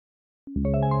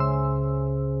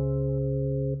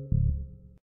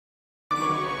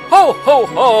Ho, ho,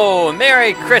 ho!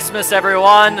 Merry Christmas,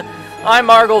 everyone! I'm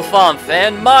Arglefumph,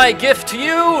 and my gift to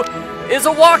you is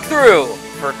a walkthrough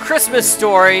for Christmas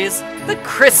Stories, the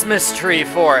Christmas Tree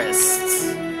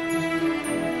Forests.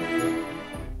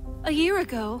 A year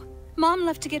ago, Mom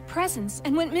left to get presents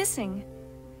and went missing.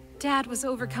 Dad was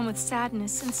overcome with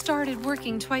sadness and started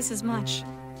working twice as much.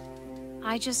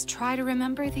 I just try to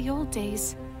remember the old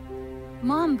days.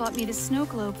 Mom bought me the snow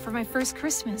globe for my first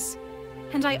Christmas,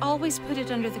 and I always put it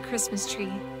under the Christmas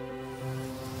tree.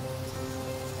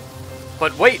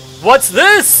 But wait, what's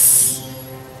this?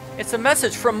 It's a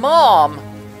message from Mom.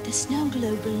 The snow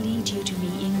globe will lead you to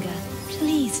me, Inga.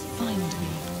 Please find me.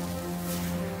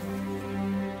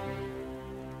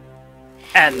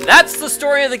 And that's the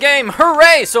story of the game.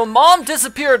 Hooray! So Mom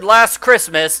disappeared last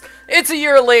Christmas. It's a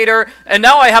year later, and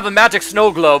now I have a magic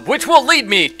snow globe, which will lead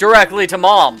me directly to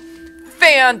Mom.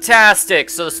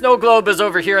 Fantastic! So the snow globe is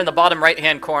over here in the bottom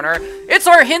right-hand corner. It's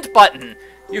our hint button.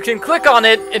 You can click on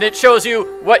it, and it shows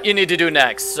you what you need to do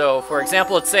next. So, for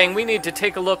example, it's saying we need to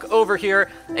take a look over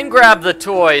here and grab the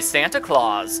toy Santa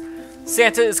Claus.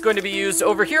 Santa is going to be used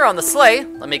over here on the sleigh.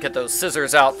 Let me get those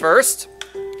scissors out first.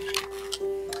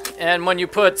 And when you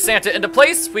put Santa into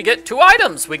place, we get 2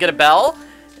 items. We get a bell,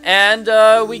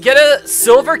 and we get a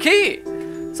silver key.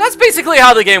 So that's basically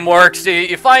how the game works.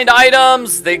 You find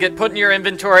items, they get put in your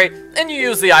inventory, and you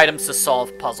use the items to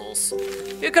solve puzzles.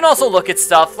 You can also look at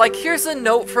stuff like, here's a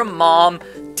note from Mom.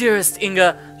 Dearest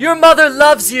Inga, your mother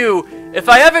loves you. If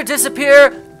I ever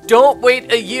disappear, don't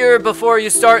wait a year before you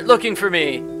start looking for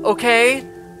me. Okay?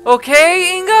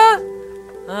 Okay,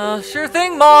 Inga? Sure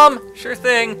thing, Mom. Sure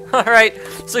thing. Alright,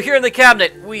 so here in the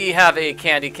cabinet, we have a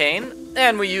candy cane,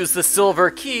 and we use the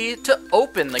silver key to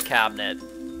open the cabinet.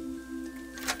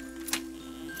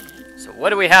 So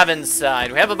what do we have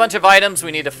inside? We have a bunch of items.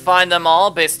 We need to find them all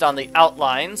based on the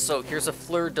outline. So here's a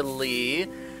fleur-de-lis,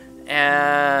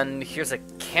 and here's a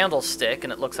candlestick,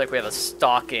 and it looks like we have a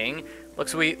stocking.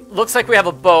 Looks like we have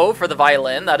a bow for the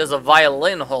violin. That is a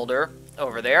violin holder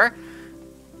over there.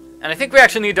 And I think we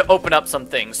actually need to open up some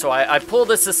things. So I pull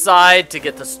this aside to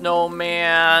get the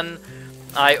snowman.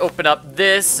 I open up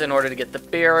this in order to get the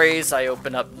berries. I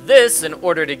open up this in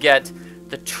order to get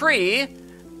the tree.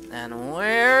 And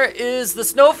where is the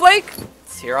snowflake?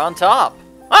 It's here on top.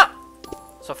 Ah!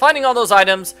 So finding all those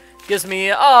items gives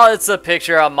me, oh, it's a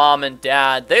picture of Mom and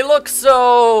Dad. They look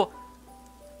so,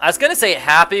 I was going to say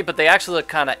happy, but they actually look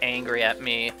kind of angry at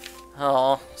me.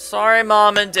 Oh, sorry,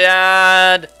 Mom and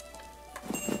Dad.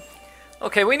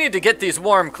 Okay, we need to get these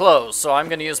warm clothes, so I'm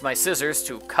going to use my scissors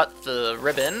to cut the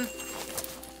ribbon.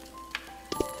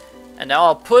 And now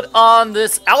I'll put on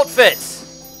this outfit.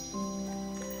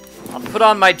 I'll put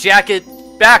on my jacket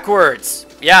backwards.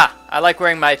 Yeah, I like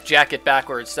wearing my jacket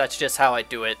backwards. That's just how I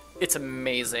do it. It's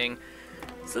amazing.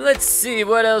 So let's see,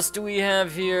 what else do we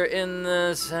have here in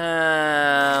this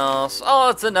house? Oh,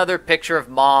 it's another picture of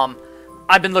Mom.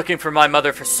 I've been looking for my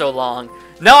mother for so long.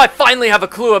 Now I finally have a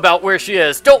clue about where she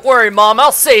is. Don't worry, Mom,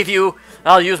 I'll save you.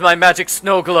 I'll use my magic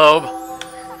snow globe.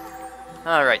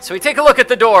 Alright, so we take a look at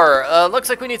the door. Looks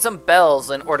like we need some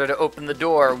bells in order to open the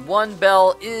door. One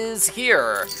bell is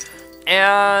here.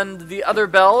 And the other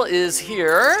bell is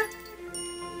here.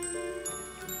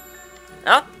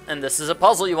 Ah, and this is a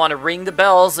puzzle. You want to ring the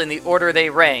bells in the order they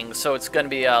rang. So it's going to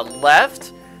be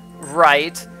left,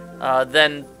 right,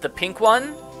 then the pink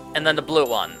one, and then the blue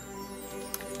one.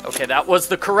 Okay, that was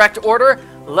the correct order.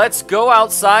 Let's go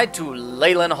outside to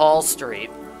Lalenhall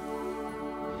Street.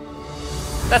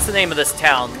 That's the name of this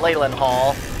town,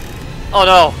 Lalenhall. Oh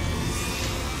no.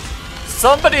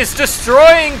 Somebody's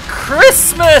destroying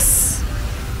Christmas!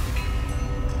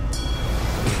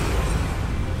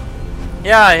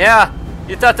 Yeah.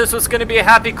 You thought this was going to be a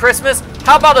happy Christmas?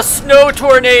 How about a snow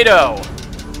tornado?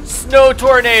 Snow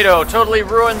tornado totally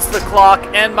ruins the clock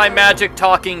and my magic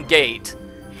talking gate.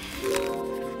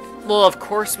 Well, of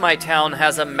course my town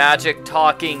has a magic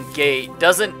talking gate.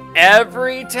 Doesn't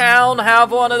every town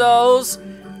have one of those?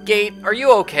 Gate, are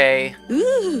you okay?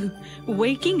 Ooh,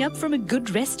 waking up from a good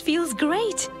rest feels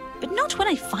great. But not when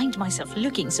I find myself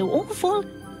looking so awful.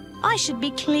 I should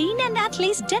be clean and at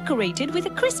least decorated with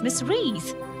a Christmas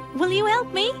wreath. Will you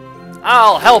help me?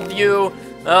 I'll help you.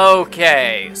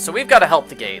 Okay, so we've got to help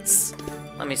the gates.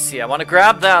 Let me see, I want to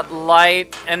grab that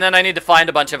light, and then I need to find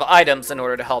a bunch of items in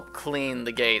order to help clean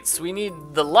the gates. We need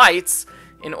the lights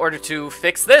in order to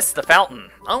fix this, the fountain.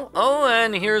 Oh,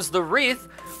 and here's the wreath,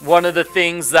 one of the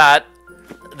things that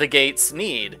the gates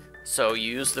need. So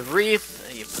you use the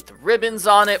wreath, you put the ribbons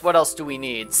on it. What else do we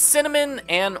need? Cinnamon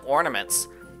and ornaments.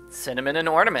 Cinnamon and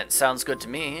ornaments, sounds good to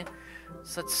me.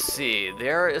 So let's see.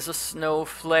 There is a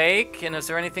snowflake. And is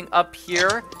there anything up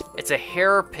here? It's a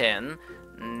hairpin.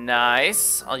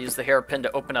 Nice. I'll use the hairpin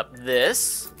to open up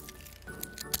this.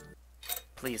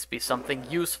 Please be something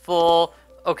useful.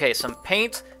 Okay, some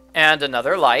paint and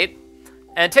another light.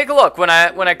 And take a look when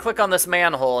I click on this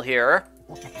manhole here.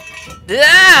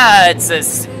 Ah, it's a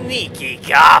sneaky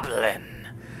goblin.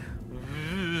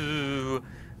 Ooh.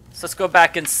 So let's go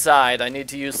back inside. I need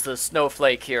to use the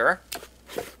snowflake here.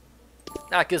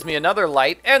 That gives me another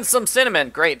light and some cinnamon.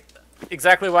 Great.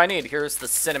 Exactly what I need. Here's the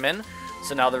cinnamon.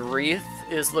 So now the wreath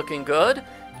is looking good.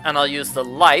 And I'll use the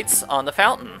lights on the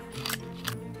fountain.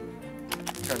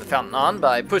 Turn the fountain on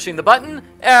by pushing the button.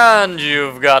 And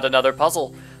you've got another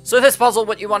puzzle. So this puzzle,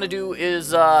 what you want to do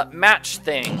is match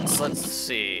things. Let's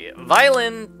see.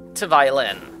 Violin to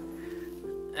violin.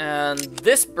 And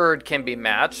this bird can be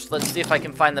matched. Let's see if I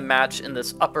can find the match in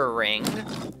this upper ring.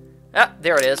 Ah,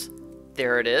 there it is.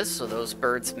 There it is. So those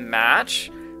birds match.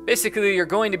 Basically, you're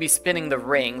going to be spinning the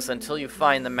rings until you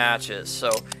find the matches. So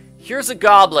here's a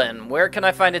goblin. Where can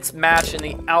I find its match in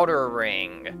the outer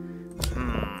ring?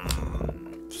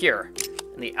 Here.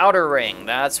 In the outer ring.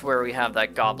 That's where we have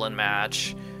that goblin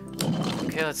match.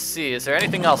 Okay, let's see. Is there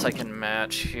anything else I can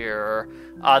match here?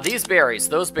 These berries.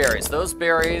 Those berries. Those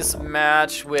berries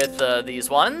match with these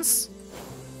ones.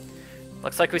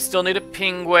 Looks like we still need a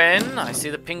penguin. I see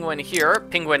the penguin here.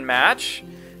 Penguin match.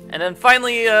 And then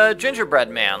finally, gingerbread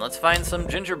man. Let's find some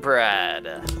gingerbread.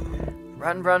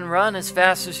 Run, run, run as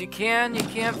fast as you can. You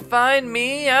can't find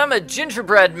me. I'm a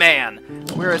gingerbread man.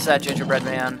 Where is that gingerbread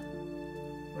man?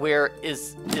 Where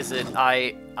is it?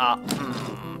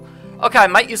 Okay, I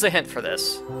might use a hint for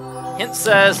this. Hint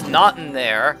says not in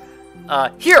there.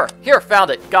 Here,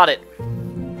 found it. Got it.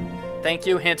 Thank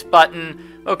you, hint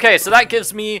button. Okay, so that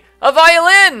gives me a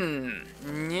violin.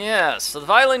 Yes, so the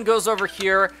violin goes over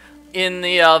here in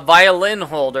the violin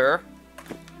holder.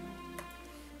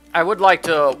 I would like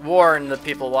to warn the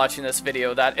people watching this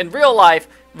video that in real life,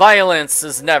 violence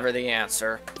is never the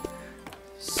answer.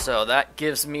 So that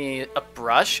gives me a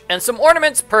brush and some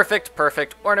ornaments. Perfect,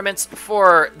 perfect. Ornaments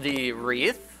for the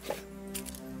wreath.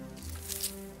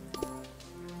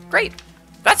 Great.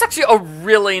 That's actually a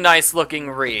really nice looking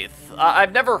wreath.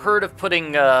 I've never heard of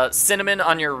putting cinnamon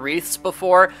on your wreaths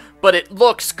before, but it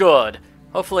looks good.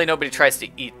 Hopefully nobody tries to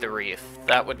eat the wreath.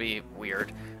 That would be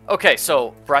weird. Okay,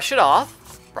 so brush it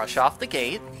off. Brush off the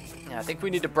gate. Yeah, I think we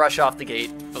need to brush off the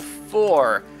gate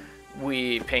before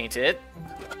we paint it.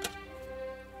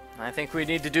 I think we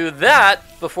need to do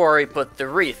that before we put the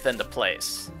wreath into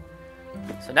place.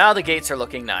 So now the gates are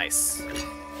looking nice.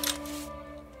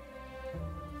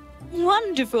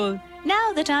 Wonderful.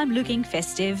 Now that I'm looking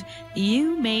festive,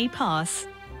 you may pass.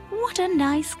 What a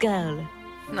nice girl.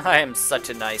 I am such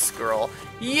a nice girl.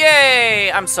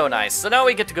 Yay! I'm so nice. So now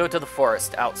we get to go to the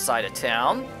forest outside of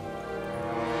town.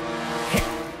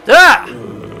 Ah!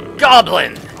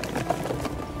 Goblin!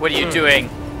 What are you doing?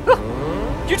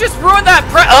 You just ruined that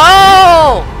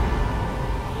Oh!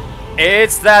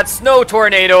 It's that snow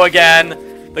tornado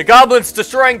again. The goblin's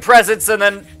destroying presents, and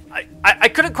then I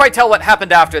couldn't quite tell what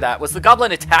happened after that. Was the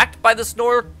goblin attacked by the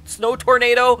snow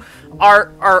tornado,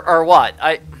 or what?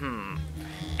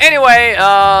 Anyway,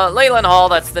 Lalenhall,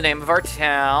 that's the name of our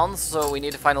town. So we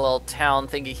need to find a little town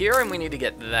thingy here, and we need to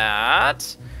get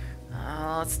that.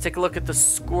 Let's take a look at the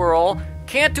squirrel.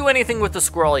 Can't do anything with the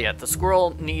squirrel yet. The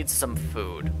squirrel needs some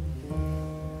food.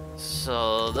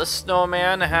 So the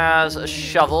snowman has a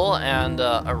shovel and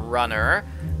a runner.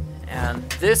 And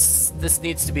this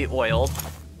needs to be oiled.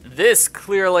 This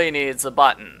clearly needs a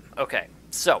button. Okay,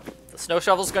 so the snow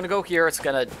shovel's gonna go here. It's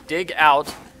gonna dig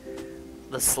out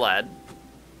the sled.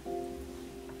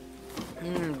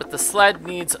 But the sled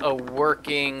needs a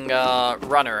working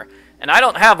runner. And I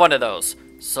don't have one of those.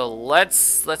 So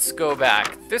let's go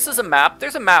back. This is a map.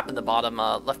 There's a map in the bottom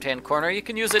left-hand corner. You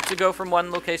can use it to go from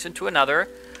one location to another.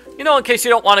 You know, in case you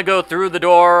don't want to go through the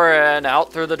door and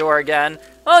out through the door again.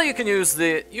 Well, you can use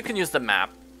the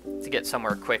map to get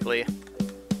somewhere quickly.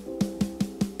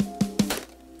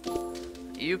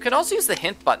 You can also use the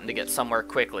hint button to get somewhere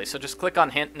quickly. So just click on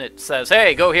hint and it says,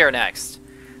 hey, go here next.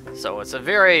 So it's a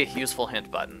very useful hint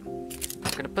button.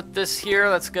 I'm gonna put this here.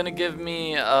 That's gonna give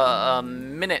me a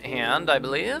minute hand, I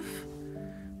believe.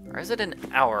 Or is it an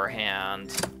hour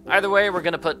hand? Either way, we're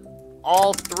gonna put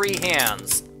all 3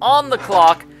 hands on the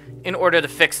clock in order to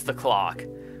fix the clock.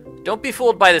 Don't be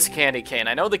fooled by this candy cane.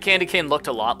 I know the candy cane looked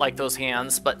a lot like those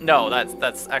hands, but no,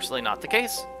 that's actually not the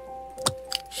case.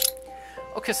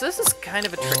 Okay, so this is kind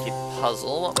of a tricky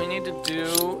puzzle. What we need to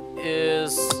do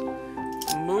is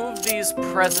move these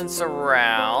presents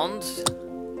around.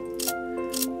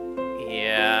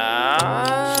 Yeah,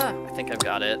 I think I've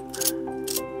got it.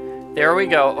 There we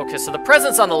go. Okay, so the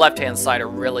presents on the left-hand side are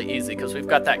really easy because we've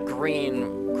got that green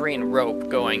rope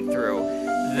going through.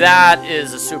 That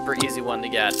is a super easy one to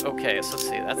get. Okay, so let's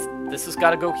see. This has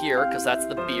got to go here because that's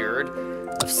the beard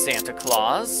of Santa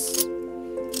Claus.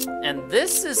 And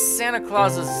this is Santa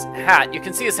Claus's hat. You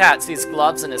can see his hat, see his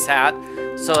gloves and his hat.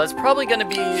 So it's probably going to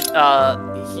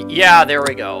be, yeah, there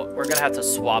we go. We're going to have to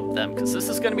swap them because this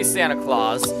is going to be Santa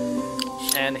Claus.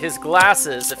 And his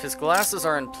glasses, if his glasses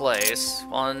are in place,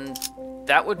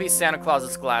 that would be Santa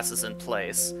Claus's glasses in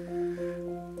place.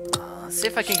 Let's see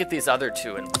if I can get these other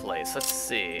two in place. Let's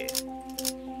see.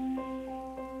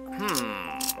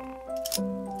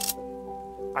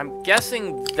 I'm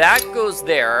guessing that goes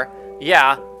there.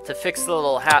 Yeah, to fix the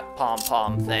little hat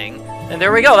pom-pom thing. And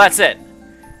there we go, that's it.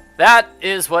 That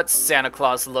is what Santa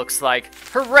Claus looks like.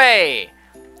 Hooray!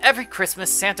 Every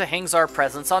Christmas, Santa hangs our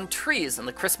presents on trees in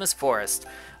the Christmas forest.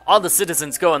 All the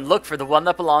citizens go and look for the one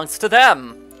that belongs to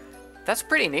them. That's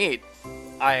pretty neat.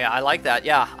 I like that,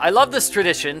 yeah. I love this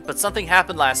tradition, but something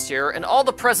happened last year, and all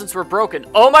the presents were broken.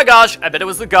 Oh my gosh, I bet it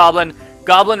was the goblin.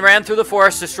 Goblin ran through the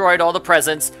forest, destroyed all the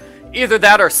presents. Either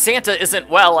that or Santa isn't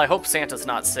well. I hope Santa's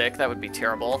not sick. That would be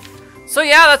terrible. So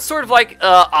yeah, that's sort of like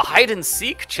a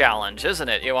hide-and-seek challenge, isn't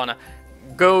it? You want to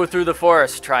go through the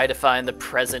forest, try to find the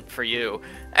present for you.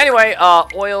 Anyway,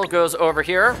 oil goes over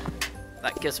here.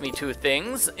 That gives me two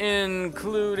things,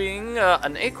 including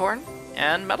an acorn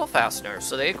and metal fasteners.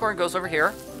 So the acorn goes over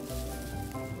here.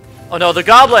 Oh no, the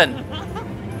goblin!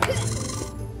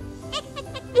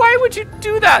 Why would you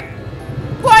do that?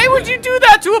 Why would you do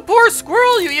that to a poor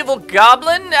squirrel, you evil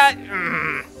goblin?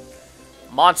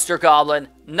 Monster goblin.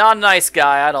 Not a nice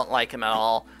guy. I don't like him at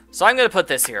all. So I'm going to put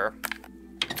this here.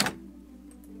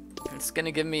 It's going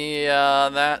to give me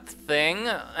that thing.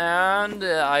 And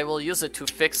I will use it to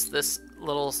fix this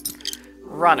little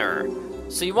runner.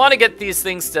 So you want to get these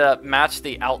things to match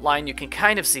the outline. You can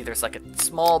kind of see there's like a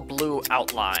small blue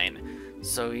outline.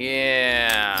 So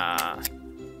yeah.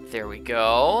 There we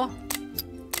go.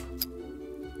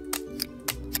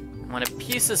 When a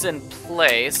piece is in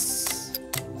place,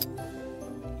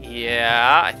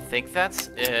 yeah, I think that's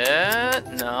it.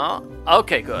 No.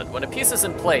 Okay, good. When a piece is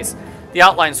in place, the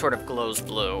outline sort of glows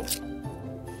blue.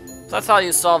 So that's how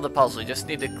you solve the puzzle. You just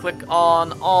need to click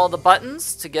on all the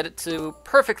buttons to get it to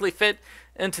perfectly fit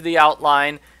into the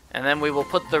outline, and then we will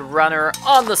put the runner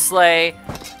on the sleigh.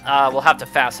 We'll have to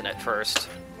fasten it first.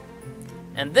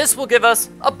 And this will give us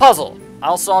a puzzle.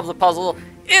 I'll solve the puzzle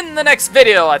in the next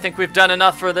video. I think we've done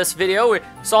enough for this video. We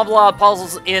solved a lot of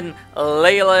puzzles in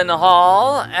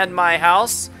Lalenhall and my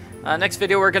house. Next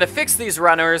video we're going to fix these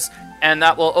runners, and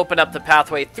that will open up the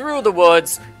pathway through the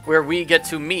woods where we get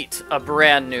to meet a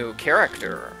brand new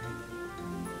character.